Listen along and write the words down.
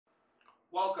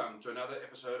Welcome to another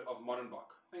episode of Modern Block.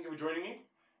 Thank you for joining me.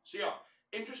 So yeah,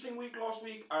 interesting week last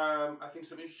week. I think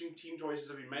some interesting team choices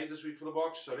have been made this week for the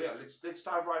box. So yeah, let's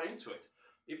dive right into it.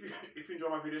 If you enjoy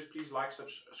my videos, please like,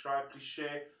 subscribe, please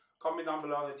share, comment down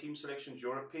below on the team selections,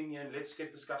 your opinion. Let's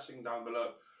get discussing down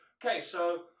below. Okay,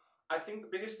 so I think the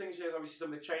biggest things here is obviously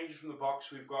some of the changes from the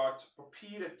box. We've got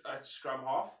Papir at scrum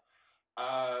half.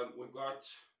 We've got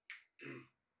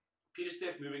Peter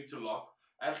Steff moving to lock.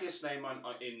 RG Snyman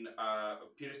in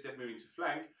Peter Steff moving to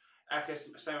flank,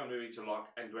 RG Snyman moving to lock,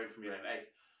 and Dwayne Vermeulen in 8.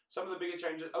 Some of the bigger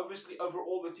changes, obviously,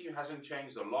 overall the team hasn't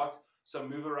changed a lot.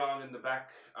 Some move around in the back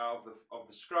of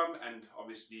the scrum, and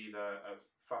obviously the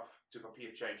Faf to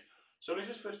Papier change. So let's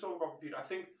just first talk about Papier.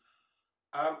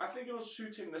 I think it'll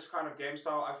suit him, this kind of game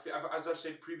style. As I've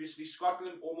said previously,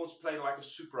 Scotland almost played like a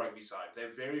Super Rugby side.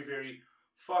 They're very, very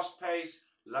fast-paced,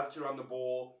 love to run the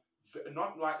ball.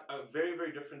 Not like very,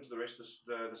 very different to the rest of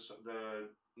the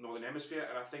Northern Hemisphere,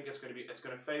 and I think it's going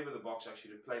to favour the box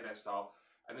actually to play that style.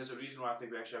 And there's a reason why I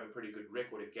think we actually have a pretty good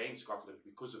record against Scotland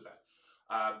because of that.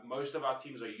 Most of our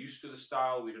teams are used to the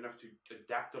style. We don't have to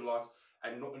adapt a lot,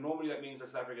 and normally that means that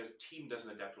South Africa's team doesn't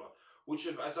adapt a lot, which,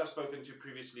 as I've spoken to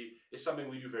previously, is something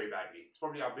we do very badly. It's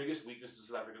probably our biggest weakness as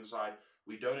the South African side.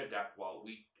 We don't adapt well.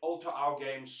 We alter our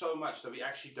game so much that we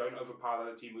actually don't overpower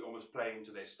the other team. We almost play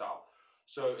into their style.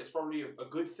 So it's probably a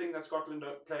good thing that Scotland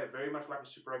don't play very much like a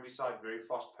Super Rugby side, very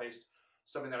fast-paced,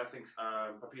 something that I think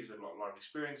Papier's had a lot of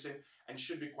experience in and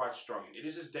should be quite strong in. It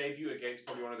is his debut against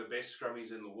probably one of the best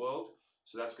scrummies in the world,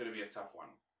 so that's going to be a tough one.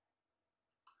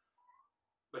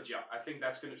 But yeah, I think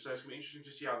it's going to be interesting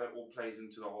to see how that all plays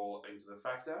into the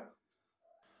factor.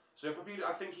 So Papier,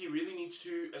 I think he really needs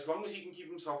to, as long as he can keep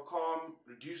himself calm,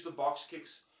 reduce the box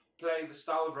kicks, play the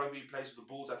style of rugby he plays with the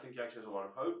Bulls, I think he actually has a lot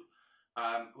of hope.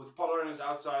 With Pollard on his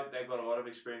outside, they've got a lot of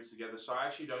experience together, so I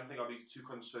actually don't think I'll be too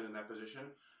concerned in that position.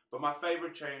 But my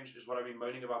favourite change is what I've been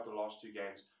moaning about the last two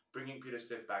games, bringing Peter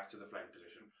Steff back to the flank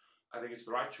position. I think it's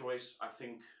the right choice. I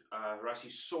think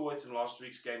Rassie saw it in last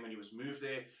week's game when he was moved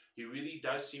there. He really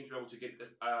does seem to be able to get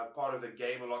part of the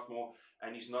game a lot more,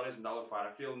 and he's not as nullified.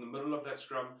 I feel in the middle of that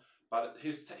scrum, but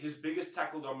his biggest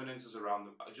tackle dominance is around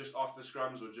just after the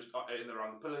scrums or just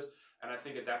around the pillars. And I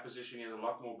think at that position he has a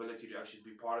lot more ability to actually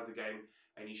be part of the game,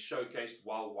 and he's showcased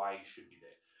why he should be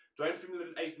there. Dwayne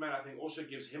Vermeulen, 8th man, I think also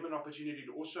gives him an opportunity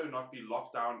to also not be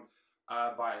locked down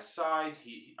by a side.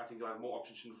 I think he'll have more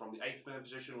option from the 8th man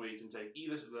position where he can take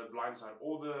either the blind side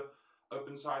or the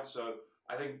open side. So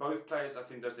I think both players,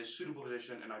 does their suitable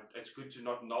position, and it's good to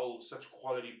not null such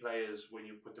quality players when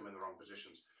you put them in the wrong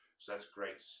positions. So that's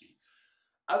great to see.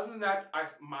 Other than that,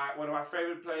 one of my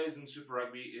favourite players in Super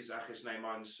Rugby is RG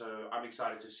Snyman, so I'm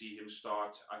excited to see him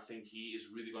start. I think he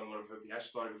has really got a lot of hope. He has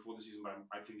started before the season, but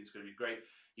I think it's going to be great.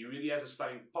 He really has a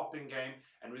stunning popping game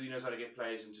and really knows how to get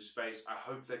players into space. I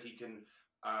hope that he can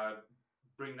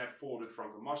bring that forward with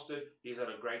Franco Mostert. He's had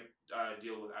a great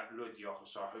deal with Louis Diogo,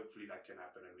 so hopefully that can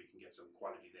happen and we can get some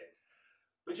quality there.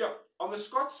 But yeah, on the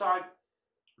Scott side,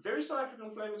 very South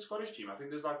African flavoured Scottish team. I think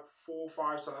there's like 4 or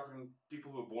 5 South African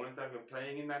people who are born in South Africa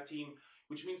playing in that team,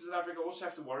 which means South Africa also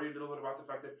have to worry a little bit about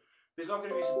the fact that there's not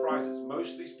going to be surprises.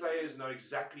 Most of these players know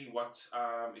exactly what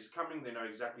is coming. They know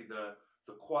exactly the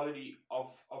quality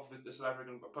of the South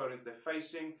African opponents they're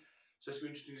facing. So it's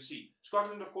going to be interesting to see.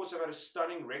 Scotland, of course, have had a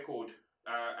stunning record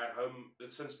at home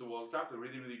since the World Cup. They're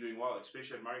really, really doing well,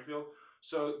 especially at Murrayfield.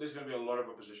 So there's going to be a lot of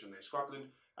opposition there. Scotland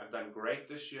have done great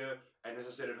this year, and as I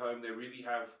said at home, they really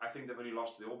have. I think they've only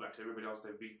lost to the All Blacks. Everybody else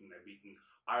they've beaten. They've beaten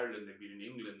Ireland. They've beaten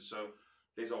England. So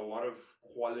there's a lot of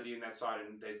quality in that side,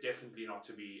 and they're definitely not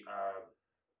to be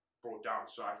brought down.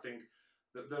 So I think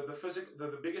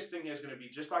the biggest thing here is going to be,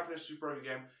 just like in a Super Rugby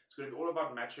game, it's going to be all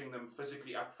about matching them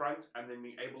physically up front and then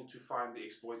being able to find the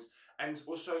exploits and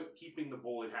also keeping the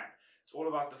ball in hand. It's all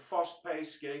about the fast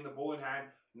pace, getting the ball in hand,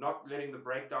 not letting the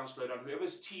breakdown slow down.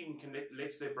 Whoever's team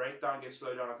lets their breakdown get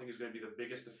slowed down, I think is going to be the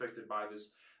biggest affected by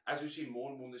this. As we've seen more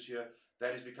and more this year,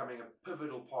 that is becoming a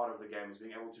pivotal part of the game, is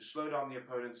being able to slow down the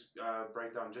opponent's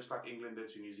breakdown, just like England did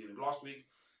to New Zealand last week,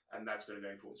 and that's going to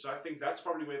go forward. So I think that's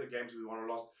probably where the games we want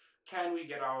to lost. Can we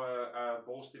get our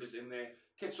ball stealers in there?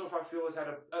 Kitshoff, I feel, has had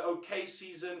an okay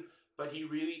season, but he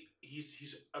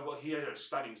had a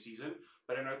stunning season,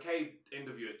 but an okay end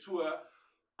of year tour.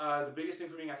 The biggest thing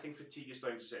for me, I think, fatigue is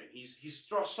starting to set. He's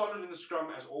solid in the scrum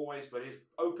as always, but his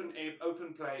open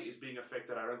play is being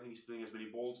affected. I don't think he's stealing as many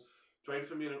balls. Dwayne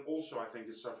Vermeulen also, I think,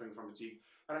 is suffering from fatigue,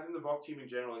 and I think the Bok team in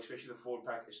general, especially the forward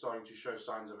pack, is starting to show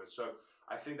signs of it. So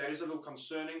I think that is a little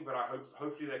concerning, but I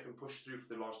hopefully they can push through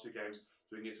for the last 2 games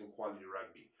so we can get some quality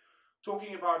rugby.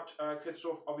 Talking about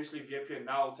Kitshoff, obviously Viepier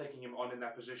now taking him on in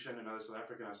that position, another South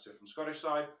African, as I said, from Scottish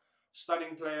side.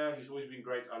 Stunning player. He's always been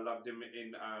great. I loved him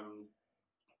in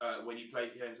when he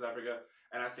played here in South Africa,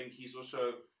 and I think he's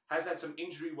also has had some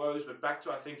injury woes, but back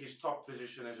to I think his top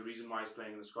position. There's a reason why he's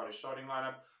playing in the Scottish starting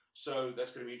lineup. So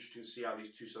that's going to be interesting to see how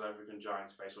these two South African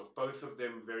giants face off. Both of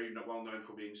them very well known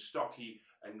for being stocky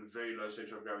and very low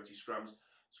center of gravity scrums.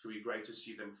 It's going to be great to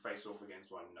see them face off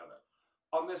against one another.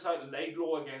 On this side,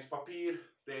 Laidlaw against Papier,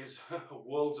 there's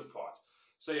worlds apart.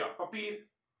 So yeah, Papier,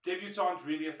 debutant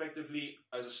really effectively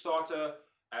as a starter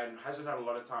and hasn't had a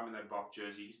lot of time in that Bok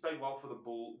jersey. He's played well for the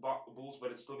Bulls,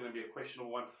 but it's still going to be a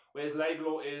questionable one. Whereas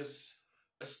Laidlaw is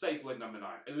a staple at number 9,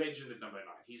 a legend at number 9.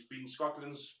 He's been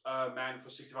Scotland's man for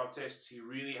 65 tests. He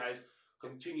really has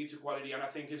continued to quality, and I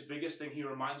think his biggest thing, he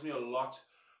reminds me a lot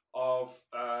of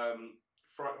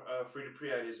Freddie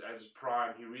Priya at his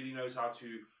prime. He really knows how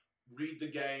to read the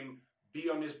game, be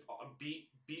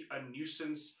a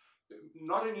nuisance.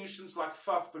 Not a nuisance like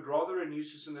Faf, but rather a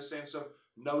nuisance in the sense of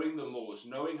knowing the laws,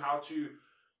 knowing how to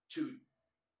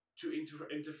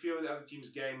interfere with the other team's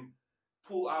game,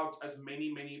 pull out as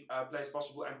many players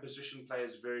possible, and position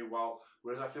players very well.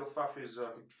 Whereas I feel Faf is a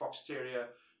Fox Terrier.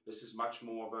 This is much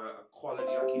more of a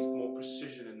quality, like he's more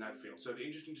precision in that field. So it'll be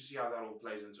interesting to see how that all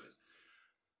plays into it.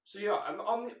 So yeah, and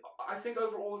I think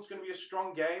overall it's going to be a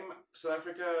strong game. South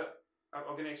Africa are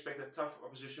going to expect a tough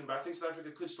opposition, but I think South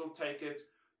Africa could still take it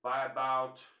by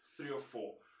about 3 or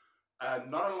 4.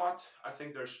 Not a lot. I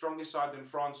think they're a stronger side than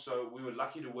France, so we were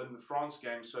lucky to win the France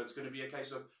game. So it's going to be a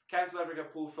case of, can South Africa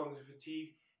pull from the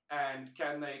fatigue, and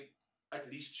can they at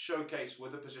least showcase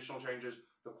with the positional changes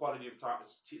the quality of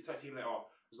team they are?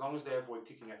 As long as they avoid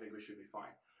kicking, I think we should be fine.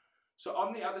 So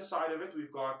on the other side of it,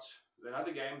 we've got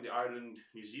another game. The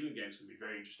Ireland-New Zealand game is going to be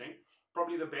very interesting.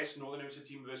 Probably the best Northern Hemisphere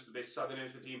team versus the best Southern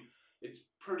Hemisphere team. It's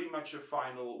pretty much a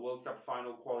final World Cup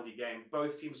final quality game.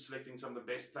 Both teams selecting some of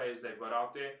the best players they've got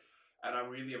out there, and I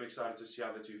really am excited to see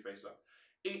how the two face up.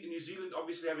 New Zealand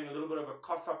obviously having a little bit of a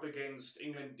cough up against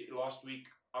England last week.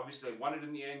 Obviously they won it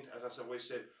in the end. As I've always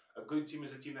said, a good team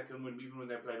is a team that can win even when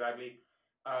they play badly.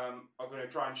 Are going to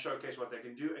try and showcase what they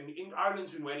can do. And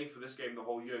Ireland's been waiting for this game the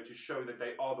whole year to show that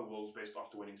they are the world's best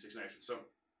after winning Six Nations. So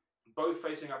both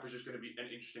facing up is just going to be an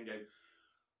interesting game.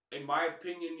 In my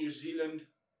opinion, New Zealand,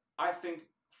 I think,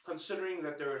 considering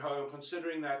that they're at home,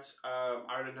 considering that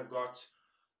Ireland have got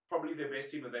probably their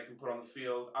best team that they can put on the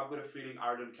field, I've got a feeling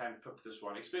Ireland can pip this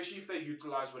one, especially if they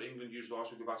utilise what England used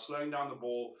last week about slowing down the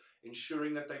ball,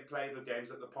 ensuring that they play the games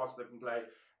that the parts they can play,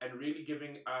 and really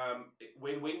giving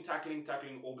when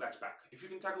tackling All Blacks back. If you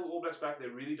can tackle All Blacks back, they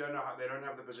really don't know how, they don't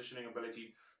have the positioning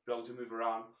ability to be able to move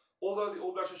around. Although the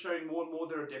All Blacks are showing more and more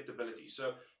their adept ability,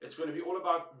 so it's going to be all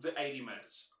about the 80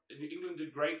 minutes. England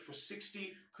did great for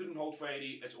 60, couldn't hold for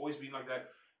 80. It's always been like that.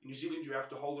 In New Zealand, you have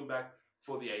to hold them back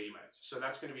for the 80 minutes. So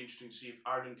that's going to be interesting to see if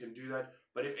Ireland can do that.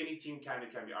 But if any team can,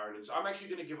 it can be Ireland. So I'm actually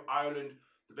going to give Ireland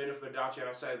the benefit of the doubt here.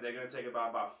 I say they're going to take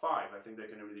about 5. I think they're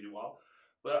going to really do well.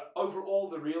 But overall,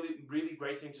 the really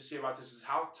great thing to see about this is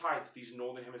how tight these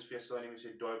Northern Hemisphere, Southern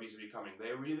Hemisphere derbies are becoming.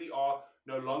 They really are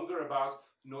no longer about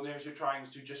Northern Hemisphere trying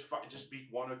to just beat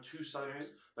 1 or 2 Southern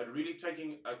Hemispheres, but really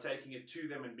taking it to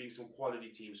them and being some quality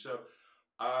teams. So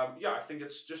yeah, I think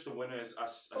it's just the winner is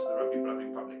us as the rugby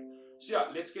loving public. So yeah,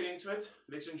 let's get into it.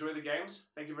 Let's enjoy the games.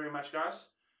 Thank you very much, guys.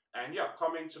 And yeah,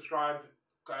 comment, subscribe,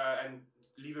 and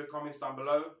leave your comments down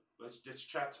below. Let's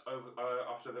chat over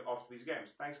after these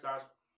games. Thanks, guys.